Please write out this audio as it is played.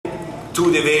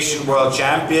two-division world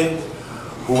champion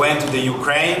who went to the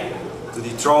Ukraine to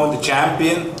dethrone the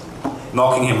champion,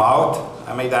 knocking him out,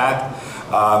 I may add.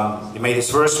 He made his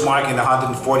first mark in the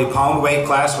 140-pound weight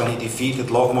class when he defeated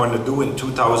Nadu in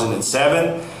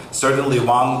 2007. Certainly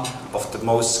one of the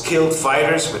most skilled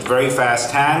fighters with very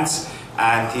fast hands,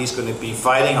 and he's going to be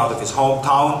fighting out of his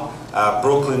hometown,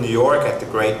 Brooklyn, New York, at the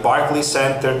great Barclays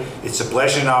Center. It's a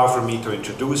pleasure now for me to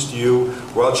introduce to you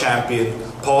world champion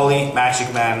Paulie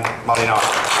Magic Man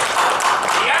Malignaggi.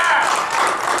 Yeah!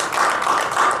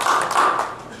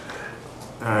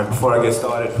 All right, before I get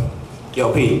started,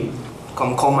 yo Pete,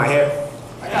 come comb my hair.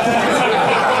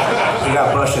 We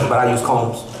got brushes, but I use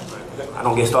combs. I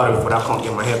don't get started without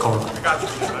getting my hair combed. I got you.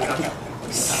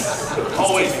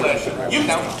 Always flashing. You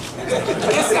know.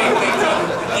 This ain't me.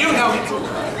 You know it.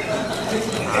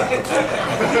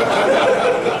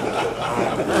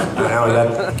 Now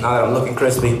that I'm looking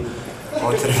crispy,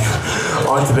 on to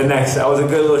the next. That was a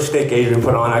good little shtick Adrien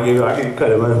put on. I give you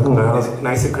credit, man. That was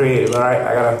nice and creative. All right,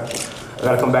 I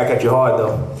gotta come back at you hard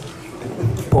though.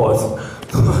 Pause.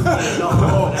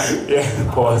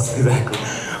 Yeah, pause. Exactly.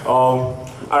 All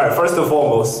right. First and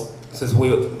foremost, since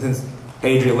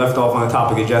Adrien left off on the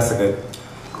topic of Jessica,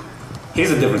 here's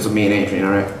the difference with me and Adrien.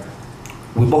 All right,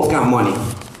 we both got money,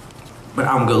 but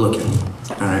I'm good looking.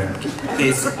 All right.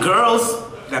 There's girls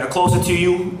that are closer to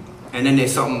you, and then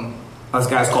there's something us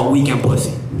guys call weekend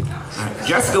pussy. All right.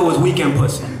 Jessica was weekend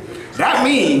pussy. That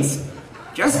means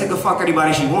Jessica can fuck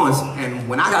anybody she wants, and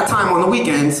when I got time on the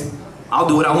weekends, I'll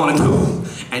do what I want to do.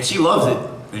 And she loves it,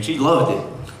 and she loved it.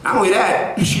 Not only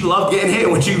that, she loved getting hit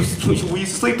when we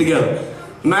used to sleep together.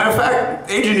 Matter of fact,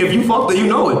 Adrien, if you fucked her, you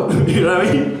know it. You know what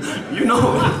I mean? You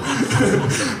know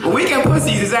it. But weekend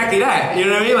pussy is exactly that. You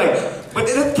know what I mean? Like, but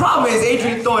the problem is,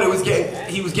 Adrien thought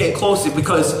he was getting closer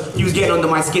because he was getting under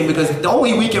my skin, because the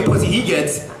only weekend pussy he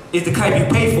gets is the type you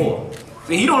pay for.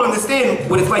 So he don't understand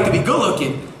what it's like to be good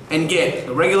looking and get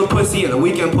the regular pussy and the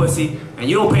weekend pussy, and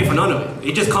you don't pay for none of it.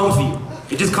 It just comes to you.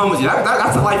 It just comes to you.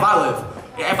 That's the life I live.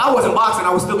 If I wasn't boxing, I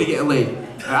would still be getting laid.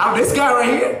 This guy right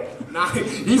here, nah,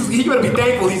 he's gonna be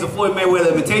thankful he's a Floyd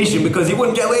Mayweather imitation, because he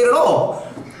wouldn't get laid at all.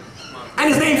 And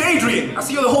his name's Adrien. I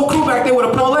see the whole crew back there with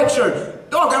a Paulette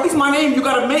shirt. Dog, at least my name, you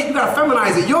gotta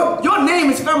feminize it. Your name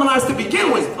is feminized to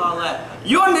begin with.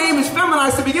 Your name is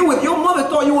feminized to begin with. Your mother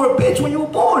thought you were a bitch when you were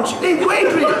born. She named you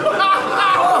Adrien. You know what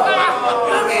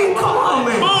I mean? Come on,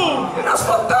 man. Boom. That's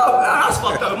fucked up. That's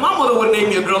fucked up. My mother would name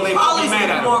me a girl name. Paulie's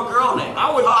a more girl name. I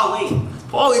would.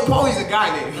 Paulie's a guy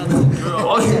name.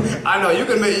 I know, we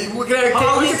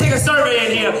can take a survey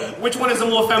in here. Which one is the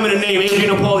more feminine name, Adrien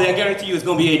or Paulie? I guarantee you it's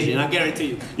gonna be Adrien. I guguarantee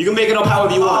you. You can make it up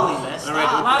however you want. Paulie, man,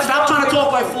 all right? Stop trying to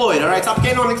talk like Floyd, all right? Stop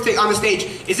getting on the stage.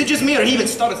 Is it just me, or he even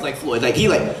stutters like Floyd? Like,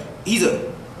 he's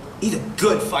a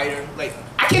good fighter. Like,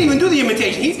 I can't even do the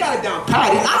imitation. He's got it down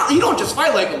pat. He don't just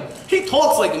fight like him. He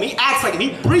talks like him. He acts like him.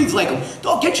 He breathes like him.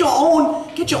 Dog, get your own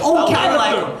character.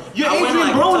 Like you're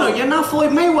Adrien Broner. You're not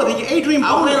Floyd Mayweather. You're Adrien Broner.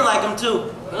 I win like him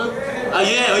too. Huh? I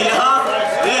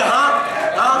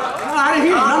didn't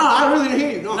hear you. No, I really didn't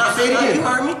hear you. No, say it again. You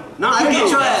heard me? No, I didn't hear you.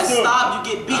 You get your ass stopped,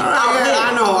 you get beat.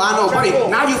 I know, buddy.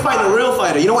 Now you fight a real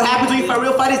fighter. You know what happens when you fight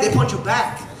real fighters? They punch you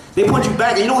back. They punch you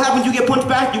back, and you know what happens when you get punched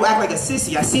back? You act like a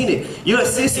sissy. I seen it. You're a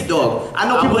sissy, dog. I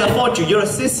know people that fought you. You're a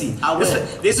sissy.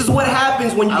 This is what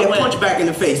happens when you get punched back in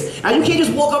the face. And you can't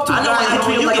just walk up to a guy and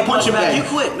hit you like a punching bag. You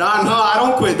quit. No, I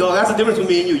don't quit, dog. That's the difference with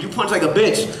me and you. You punch like a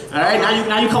bitch. All right.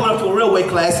 Now you coming up to a real weight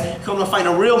class, coming to fight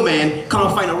a real man, coming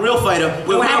to fight a real fighter.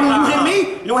 You know what happens when you hit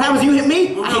me? You know what happens when you hit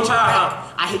me?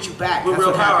 I hit you back. We're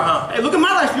real power, huh? Hey, look at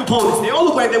my last few opponents. They all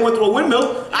look like they went through a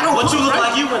windmill. I don't. What you look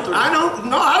like you went through? I don't.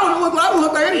 No, I don't look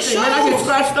like anything. Man, I get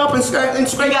scratched up and scraped.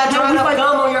 You got dried up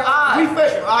gum on your eye.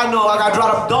 I know. I got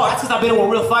dried up dog. That's because I've been with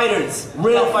real fighters.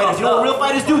 Real fighters. You know what real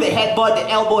fighters do? They headbutt, they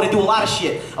elbow, they do a lot of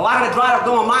shit. A lot of the dried up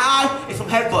gum on my eye is from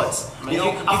headbutts. You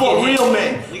know, I fought real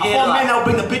men. I fought men that will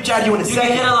bring the bitch out of you in a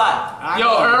second. You get hit a lot. Yo,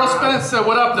 Earl Spencer,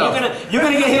 what up though? You're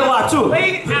gonna get hit a lot too.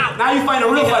 Now you find a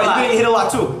real fighter, you're gonna get hit a lot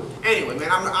too. Anyway, man,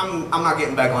 I'm not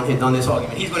getting back on this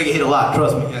argument. He's gonna get hit a lot,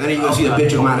 trust me. And then you're gonna see the bitch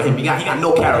come out of him. He got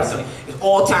no character. It's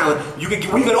all talent. We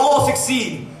can all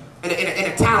succeed in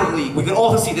a talent league. We can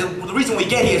all succeed. The reason we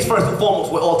get here is first and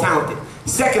foremost we're all talented.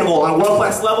 Second of all, on a world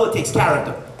class level, it takes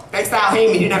character. Thanks to Al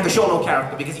Heyman, he didn't have to show no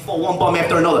character because he fought one bum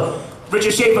after another.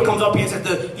 Richard Schaefer comes up here and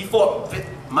says he fought.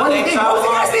 What was the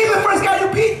guy's name? The first guy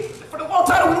you beat for the world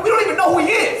title. We don't even know who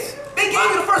he is. They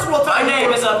gave you the first world title. My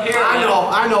name is up here. I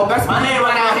know. That's my name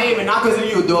right now, Heyman, not because of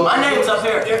you, dog. My name's up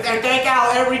here. And thank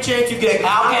Al every chance you get.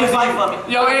 Al can't fight for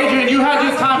me. Yo, Adrien, you had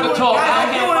your time to talk.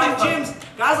 Guys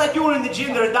Guys like you are in the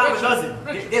gym that are a dime a dozen.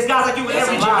 There's guys like you in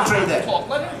every gym I trained at.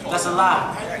 That's a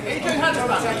lie. Adrien had his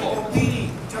time to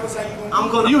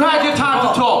talk. You had your time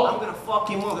to talk. I'm gonna fuck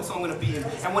him up, that's how I'm gonna beat him.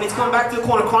 And when he's coming back to the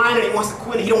corner crying and he wants to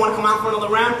quit and he don't want to come out for another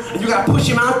round, and you gotta push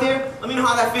him out there, let me know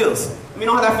how that feels. Let me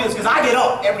know how that feels, because I get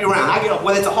up every round. I get up,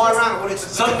 whether it's a hard round or whether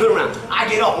it's a good round. I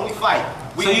get up when we fight.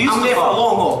 So you used I'm to there for a fall.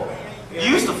 long haul. You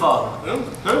used to fall.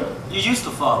 Huh? You used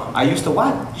to fall. I used to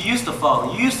what? You used to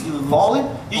fall. You used to lose. Falling?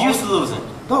 You used to lose it.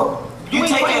 Look, you You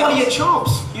ain't take fighting one of L's. your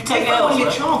chumps. You take ain't fighting one of L's, your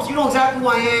man. chumps. You know exactly who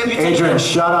I am. You take Adrien, L's.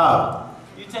 shut up.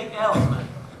 You take L's, man.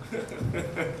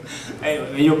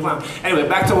 Anyway, you're a clown. Anyway,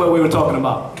 back to what we were talking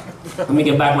about. Let me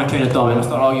get back my train of thought, man. I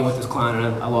started arguing with this clown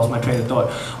and I lost my train of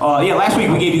thought. Yeah, last week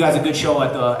we gave you guys a good show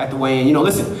at the weigh-in. You know,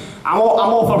 listen, I'm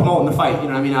all for promoting the fight. You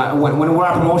know what I mean? When we're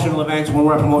at promotional events, when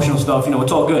we're at promotional stuff, you know,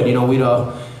 it's all good. You know,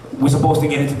 we're supposed to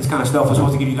get into this kind of stuff. We're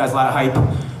supposed to give you guys a lot of hype.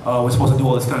 We're supposed to do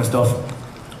all this kind of stuff.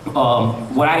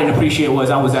 What I didn't appreciate was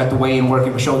I was at the weigh-in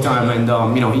working for Showtime, and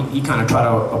you know, he kind of tried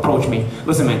to approach me.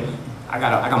 Listen, man. I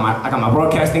got my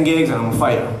broadcasting gigs and I'm a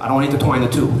fighter. I don't intertwine the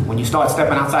two. When you start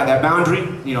stepping outside that boundary,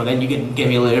 you know, then you get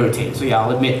me a little irritated. So yeah,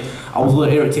 I'll admit, I was a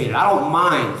little irritated. I don't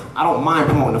mind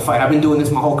promoting the fight. I've been doing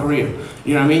this my whole career.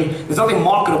 You know what I mean? There's nothing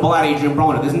marketable about Adrien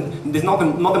Broner. There's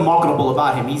nothing marketable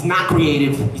about him. He's not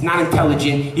creative. He's not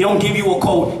intelligent. He don't give you a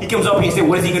code. He comes up here and says,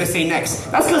 what is he gonna say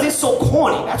next? That's because it's so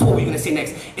corny. That's what we're gonna say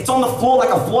next. It's on the floor like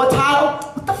a floor tile.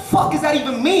 What the fuck does that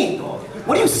even mean, dog?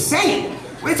 What are you saying?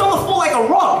 It's on the floor like a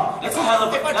rug. If I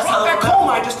drop that comb,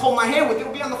 I just comb my hair with it.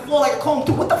 It'll be on the floor like a comb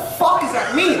too. What the fuck does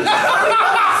that mean?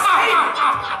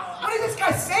 What is this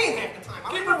guy saying half the time?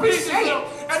 I don't know what he's saying.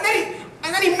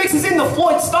 And then he mixes in the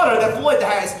Floyd stutter that Floyd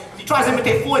has. He tries to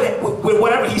imitate Floyd with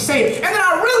whatever he's saying. And then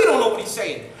I really don't know what he's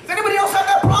saying. Does anybody else have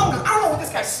that problem? I don't know what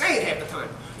this guy's saying half the time.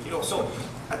 You know, so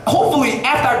hopefully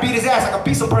after I beat his ass, I can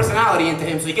beat some personality into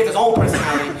him so he gets his own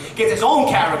personality, gets his own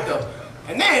character.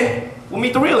 And then we'll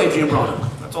meet the real Adrien Broner.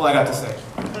 That's all I got to say.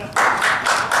 Well,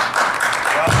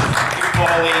 thank you,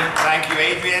 Paulie. Thank you,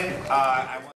 Adrien.